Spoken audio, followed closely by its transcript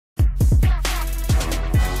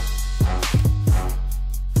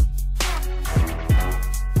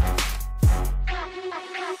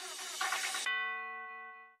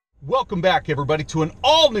Welcome back, everybody, to an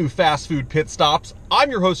all-new Fast Food Pit Stops.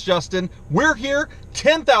 I'm your host, Justin. We're here,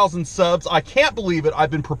 10,000 subs. I can't believe it.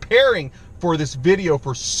 I've been preparing for this video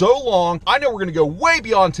for so long. I know we're gonna go way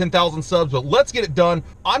beyond 10,000 subs, but let's get it done.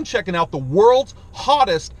 I'm checking out the world's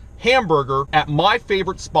hottest hamburger at my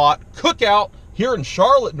favorite spot, Cookout, here in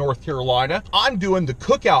Charlotte, North Carolina. I'm doing the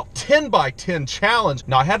Cookout 10 by 10 challenge.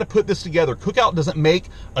 Now I had to put this together. Cookout doesn't make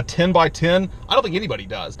a 10 by 10. I don't think anybody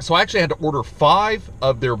does. So I actually had to order 5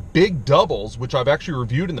 of their big doubles, which I've actually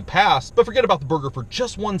reviewed in the past. But forget about the burger for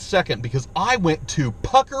just 1 second, because I went to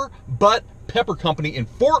Pucker Butt Pepper Company in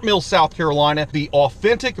Fort Mill, South Carolina, the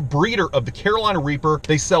authentic breeder of the Carolina Reaper.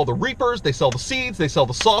 They sell the Reapers, they sell the seeds, they sell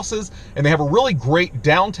the sauces, and they have a really great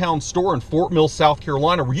downtown store in Fort Mill, South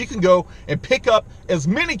Carolina, where you can go and pick up as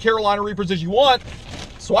many Carolina Reapers as you want.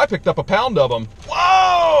 So I picked up a pound of them.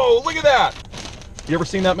 Whoa, look at that. You ever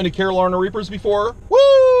seen that many Carolina Reapers before?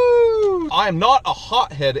 Woo! I am not a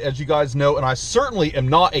hothead, as you guys know, and I certainly am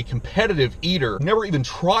not a competitive eater. Never even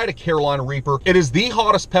tried a Carolina Reaper. It is the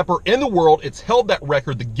hottest pepper in the world. It's held that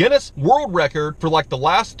record, the Guinness World Record, for like the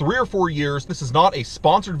last 3 or 4 years. This is not a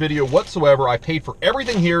sponsored video whatsoever. I paid for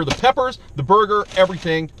everything here, the peppers, the burger,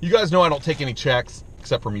 everything. You guys know I don't take any checks,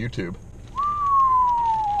 except from YouTube.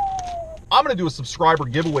 I'm gonna do a subscriber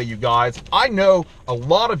giveaway, you guys. I know a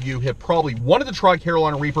lot of you have probably wanted to try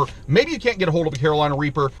Carolina Reaper. Maybe you can't get a hold of a Carolina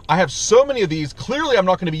Reaper. I have so many of these. Clearly, I'm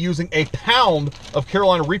not gonna be using a pound of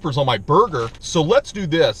Carolina Reapers on my burger. So let's do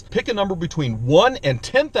this. Pick a number between 1 and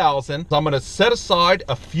 10,000. I'm gonna set aside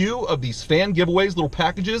a few of these fan giveaways, little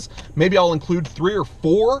packages. Maybe I'll include 3 or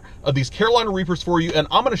 4 of these Carolina Reapers for you, and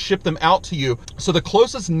I'm gonna ship them out to you. So the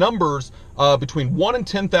closest numbers between 1 and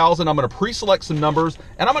 10,000, I'm gonna pre-select some numbers,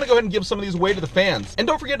 and I'm gonna go ahead and give some of these away to the fans. And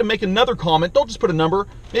don't forget to make another comment. Don't just put a number.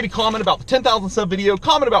 Maybe comment about the 10,000 sub video,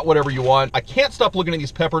 comment about whatever you want. I can't stop looking at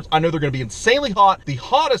these peppers. I know they're gonna be insanely hot, the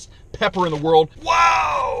hottest pepper in the world.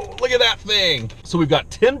 Wow, look at that thing. So we've got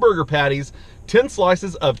 10 burger patties, 10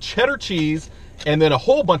 slices of cheddar cheese, and then a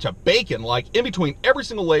whole bunch of bacon, like in between every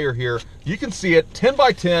single layer here. You can see it, 10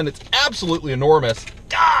 by 10, it's absolutely enormous.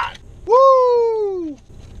 God, woo!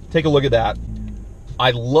 Take a look at that.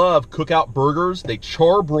 I love Cookout burgers. They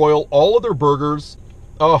char broil all of their burgers.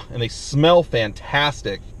 Oh, and they smell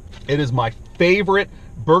fantastic. It is my favorite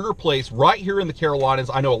burger place right here in the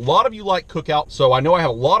Carolinas. I know a lot of you like Cookout, so I know I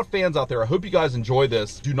have a lot of fans out there. I hope you guys enjoy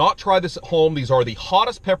this. Do not try this at home. These are the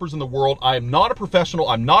hottest peppers in the world. I am not a professional.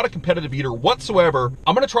 I'm not a competitive eater whatsoever.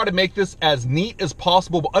 I'm gonna try to make this as neat as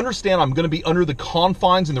possible, but understand I'm gonna be under the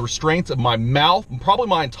confines and the restraints of my mouth and probably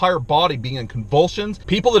my entire body being in convulsions.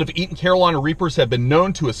 People that have eaten Carolina Reapers have been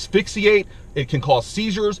known to asphyxiate. It can cause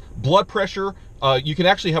seizures, blood pressure. You can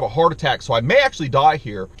actually have a heart attack, so I may actually die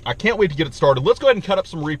here. I can't wait to get it started. Let's go ahead and cut up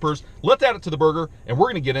some Reapers. Let's add it to the burger, and we're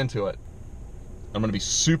gonna get into it. I'm gonna be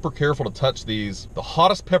super careful to touch these. The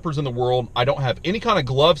hottest peppers in the world. I don't have any kind of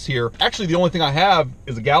gloves here. Actually, the only thing I have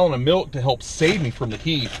is a gallon of milk to help save me from the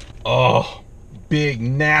heat. Oh, big,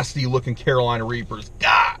 nasty looking Carolina Reapers.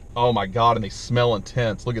 God! Oh my God, and they smell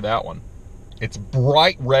intense. Look at that one. It's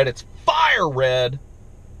bright red, it's fire red,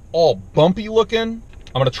 all bumpy looking.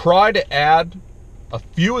 I'm gonna try to add a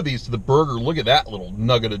few of these to the burger. Look at that little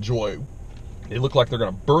nugget of joy. They look like they're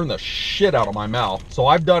gonna burn the shit out of my mouth. So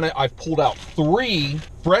I've done it. I've pulled out 3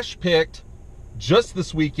 fresh picked just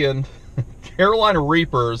this weekend Carolina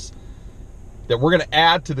Reapers that we're gonna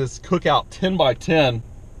add to this Cookout 10 by 10.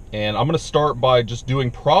 And I'm gonna start by just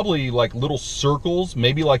doing probably like little circles,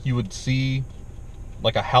 maybe like you would see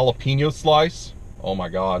like a jalapeno slice. Oh my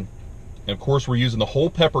God. And of course we're using the whole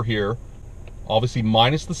pepper here, obviously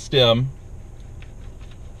minus the stem.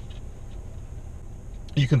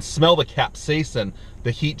 You can smell the capsaicin,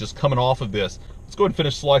 the heat just coming off of this. Let's go ahead and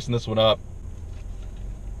finish slicing this one up.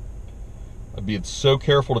 I'm being so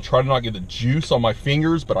careful to try to not get the juice on my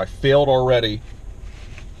fingers, but I failed already.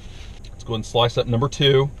 Let's go ahead and slice up number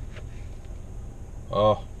 2.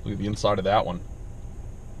 Oh, look at the inside of that one.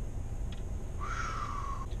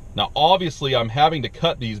 Now, obviously, I'm having to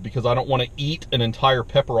cut these because I don't want to eat an entire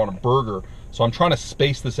pepper on a burger. So I'm trying to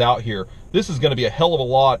space this out here. This is going to be a hell of a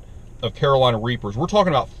lot of Carolina Reapers. We're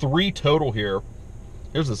talking about 3 total here.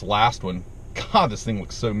 Here's this last one. God, this thing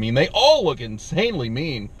looks so mean. They all look insanely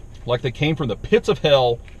mean. Like they came from the pits of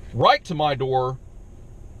hell right to my door,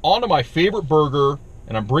 onto my favorite burger,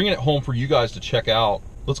 and I'm bringing it home for you guys to check out.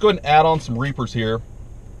 Let's go ahead and add on some Reapers here.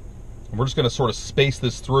 And we're just gonna sort of space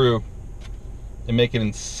this through and make it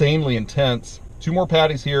insanely intense. 2 more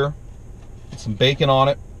patties here, some bacon on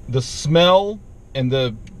it. The smell and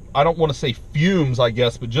the, I don't want to say fumes, I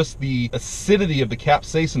guess, but just the acidity of the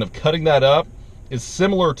capsaicin of cutting that up is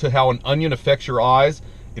similar to how an onion affects your eyes.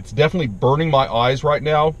 It's definitely burning my eyes right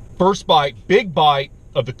now. First bite, big bite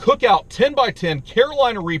of the Cookout 10x10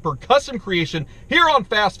 Carolina Reaper custom creation here on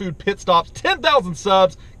Fast Food Pit Stops. 10,000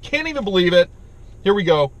 subs. Can't even believe it. Here we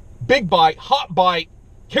go. Big bite, hot bite,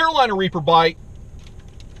 Carolina Reaper bite.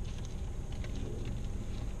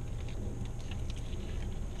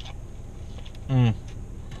 Mm.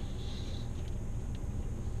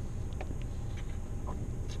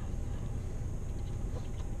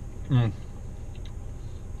 Mm.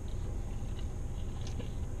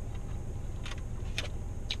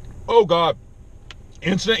 Oh God,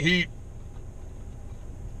 instant heat.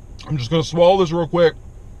 I'm just gonna swallow this real quick.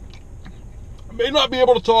 I may not be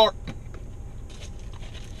able to talk.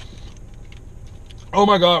 Oh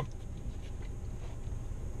my God.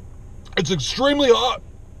 It's extremely hot.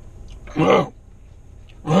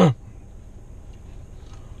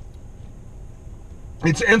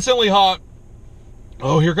 It's instantly hot.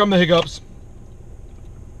 Oh, here come the hiccups.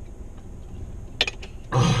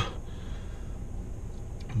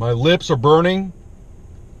 My lips are burning.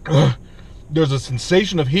 There's a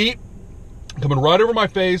sensation of heat coming right over my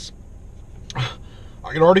face.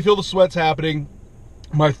 I can already feel the sweats happening.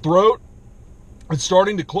 My throat is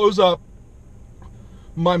starting to close up.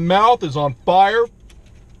 My mouth is on fire.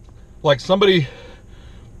 Like somebody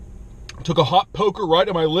took a hot poker right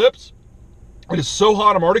to my lips. It is so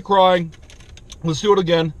hot, I'm already crying. Let's do it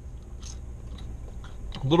again.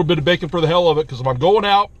 A little bit of bacon for the hell of it, because if I'm going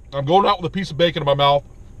out with a piece of bacon in my mouth.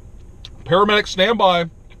 Paramedics, stand by.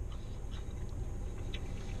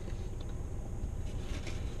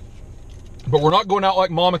 But we're not going out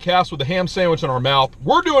like Mama Cass with a ham sandwich in our mouth.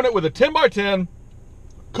 We're doing it with a 10x10,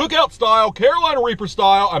 Cookout style, Carolina Reaper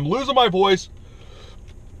style. I'm losing my voice.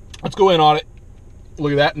 Let's go in on it.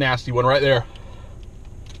 Look at that nasty one right there.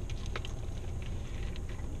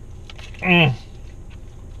 Mm.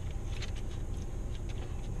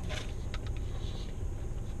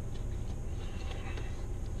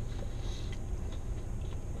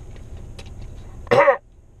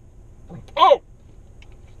 Oh!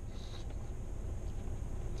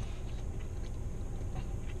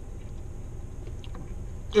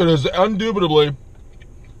 It is indubitably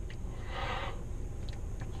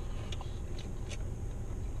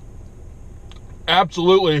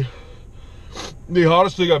absolutely the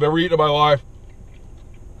hottest thing I've ever eaten in my life.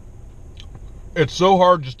 It's so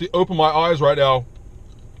hard just to open my eyes right now.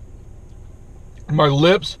 My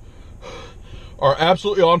lips are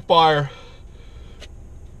absolutely on fire.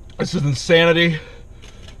 This is insanity.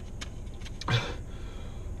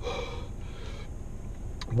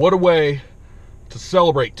 What a way to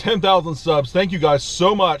celebrate 10,000 subs. Thank you guys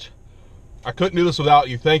so much. I couldn't do this without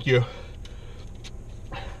you. Thank you.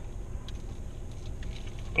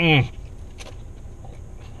 Mm.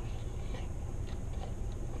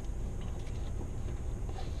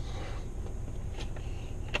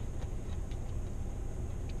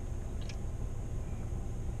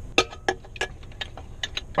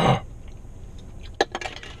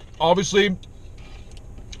 Obviously,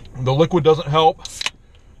 the liquid doesn't help.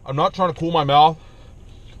 I'm not trying to cool my mouth.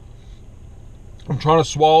 I'm trying to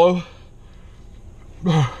swallow.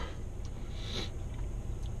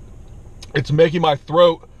 It's making my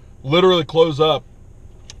throat literally close up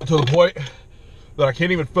to the point that I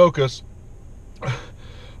can't even focus.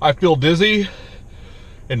 I feel dizzy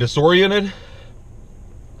and disoriented,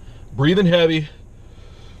 breathing heavy.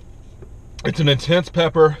 It's an intense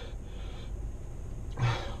pepper.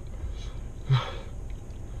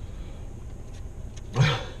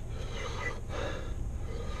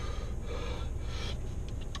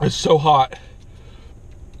 It's so hot.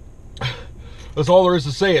 That's all there is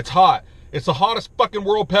to say. It's hot. It's the hottest fucking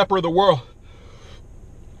world pepper in the world.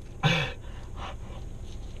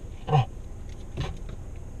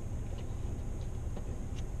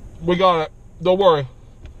 We got it. Don't worry.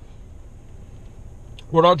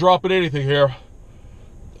 We're not dropping anything here.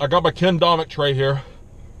 I got my Ken Domick tray here.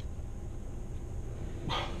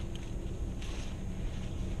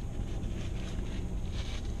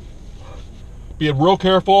 Being real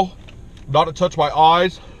careful not to touch my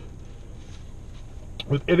eyes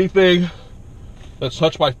with anything that's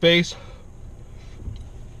touched my face.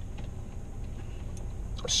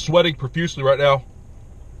 I'm sweating profusely right now.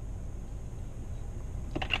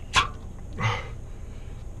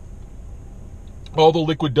 All the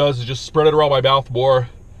liquid does is just spread it around my mouth more.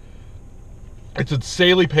 It's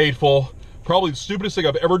insanely painful. Probably the stupidest thing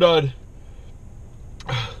I've ever done.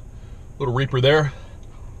 Little Reaper there.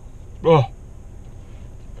 Oh.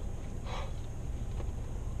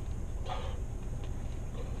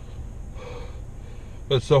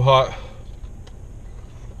 It's so hot.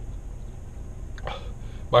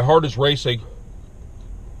 My heart is racing.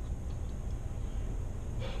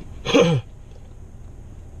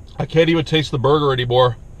 can't even taste the burger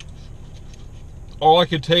anymore. All I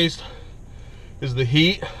can taste is the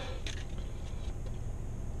heat.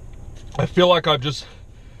 I feel like I'm just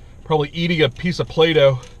probably eating a piece of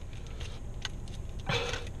Play-Doh.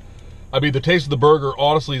 I mean, the taste of the burger,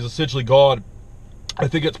 honestly, is essentially gone. I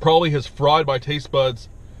think it's probably has fried my taste buds.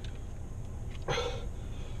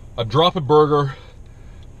 I'm dropping burger.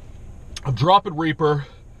 I'm dropping Reaper.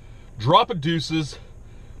 Dropping Deuces.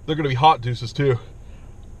 They're going to be hot Deuces, too.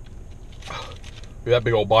 That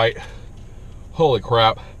big old bite. Holy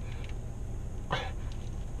crap.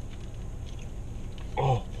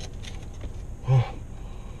 Oh. Oh.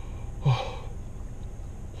 Oh.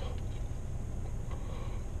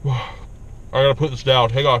 I gotta put this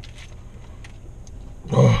down. Hang on.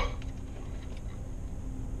 Oh.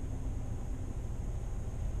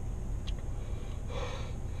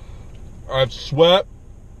 I have sweat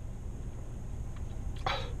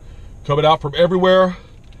coming out from everywhere.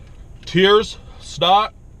 Tears,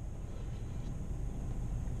 snot.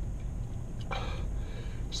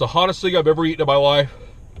 It's the hottest thing I've ever eaten in my life.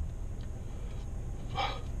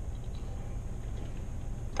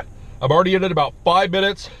 I'm already in it about 5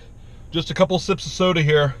 minutes. Just a couple sips of soda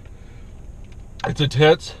here. It's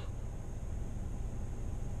intense.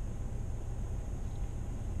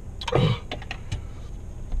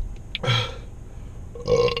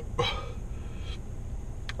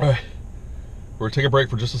 All right, we're gonna take a break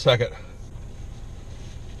for just a second.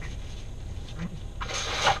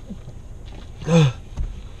 I'm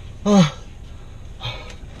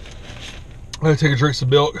gonna take a drink of some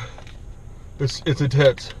milk. It's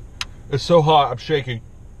intense. It's so hot, I'm shaking.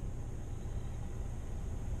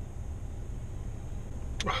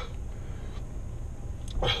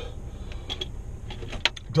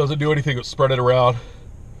 Doesn't do anything but spread it around.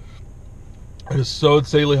 It is so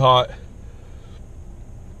insanely hot.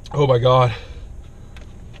 Oh my God.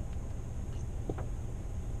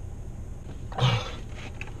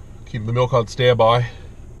 Keep the milk on standby.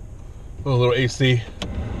 A little AC.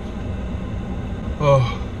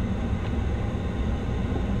 Oh.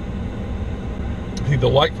 I think the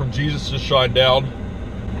light from Jesus just shined down.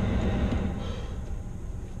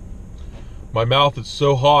 My mouth is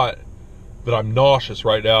so hot that I'm nauseous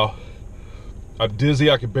right now. I'm dizzy,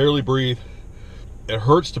 I can barely breathe. It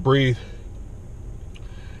hurts to breathe.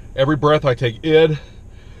 Every breath I take in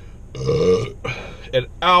and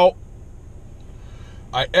out,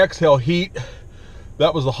 I exhale heat.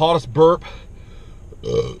 That was the hottest burp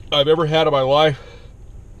I've ever had in my life.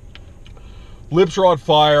 Lips are on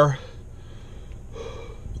fire.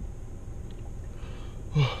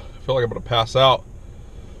 I feel like I'm gonna pass out.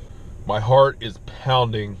 My heart is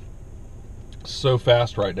pounding so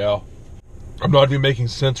fast right now. I'm not even making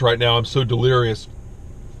sense right now. I'm so delirious.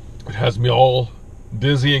 It has me all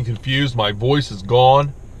dizzy and confused. My voice is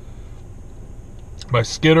gone. My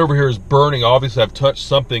skin over here is burning. Obviously, I've touched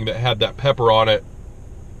something that had that pepper on it.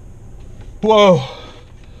 Whoa.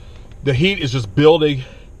 The heat is just building.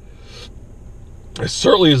 It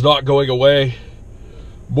certainly is not going away.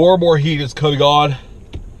 More and more heat is coming on.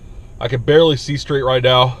 I can barely see straight right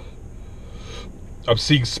now. I'm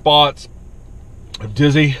seeing spots. I'm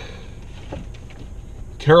dizzy.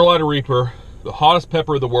 Carolina Reaper, the hottest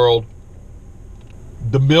pepper in the world.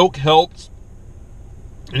 The milk helps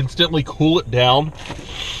instantly cool it down.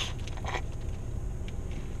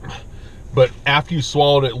 But after you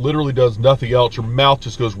swallow it, it literally does nothing else. Your mouth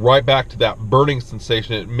just goes right back to that burning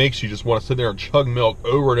sensation. It makes you just want to sit there and chug milk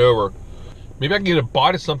over and over. Maybe I can get a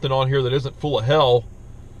bite of something on here that isn't full of hell,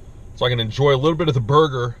 so I can enjoy a little bit of the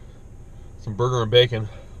burger. Some burger and bacon.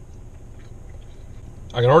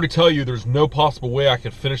 I can already tell you there's no possible way I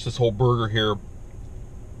could finish this whole burger here.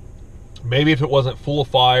 Maybe if it wasn't full of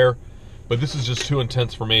fire, but this is just too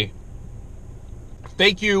intense for me.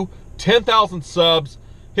 Thank you. 10,000 subs.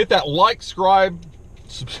 Hit that like, subscribe.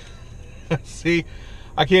 See,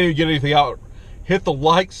 I can't even get anything out. Hit the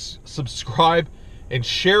likes, subscribe, and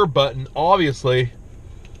share button, obviously.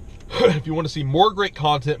 If you want to see more great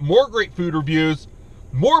content, more great food reviews,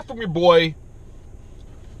 more from your boy.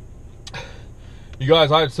 You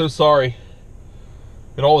guys, I am so sorry.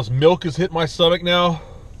 And all this milk has hit my stomach now.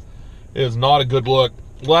 It is not a good look.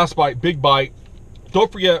 Last bite, big bite.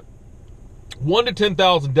 Don't forget, 1 to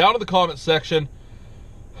 10,000 down in the comment section.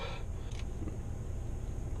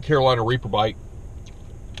 Carolina Reaper bite.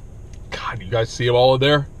 God, you guys see them all in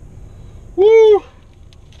there? Woo!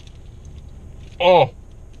 Oh.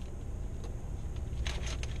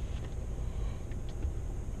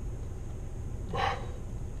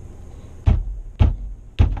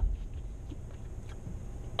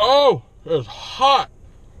 Oh, it's hot.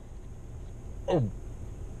 Oh.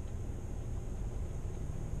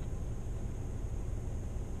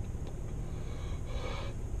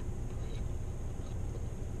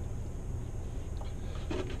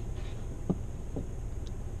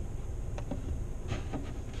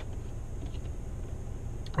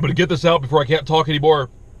 I'm going to get this out before I can't talk anymore.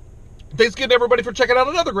 Thanks again to everybody for checking out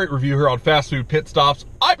another great review here on Fast Food Pit Stops.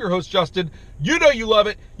 I'm your host, Justin. You know you love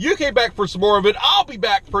it. You came back for some more of it. I'll be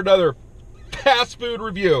back for another fast food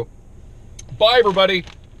review. Bye, everybody.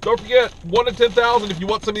 Don't forget, 1 in 10,000, if you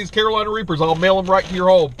want some of these Carolina Reapers, I'll mail them right to your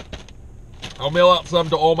home. I'll mail out some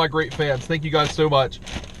to all my great fans. Thank you guys so much.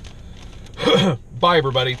 Bye,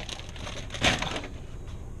 everybody.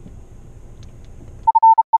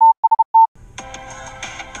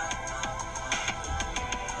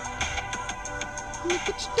 Look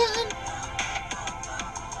what you done.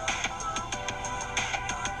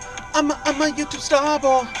 I'm a YouTube star,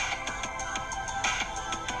 boy.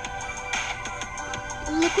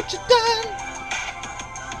 Look what you done.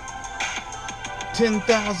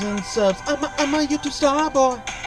 10,000 subs. I'm a YouTube star, boy.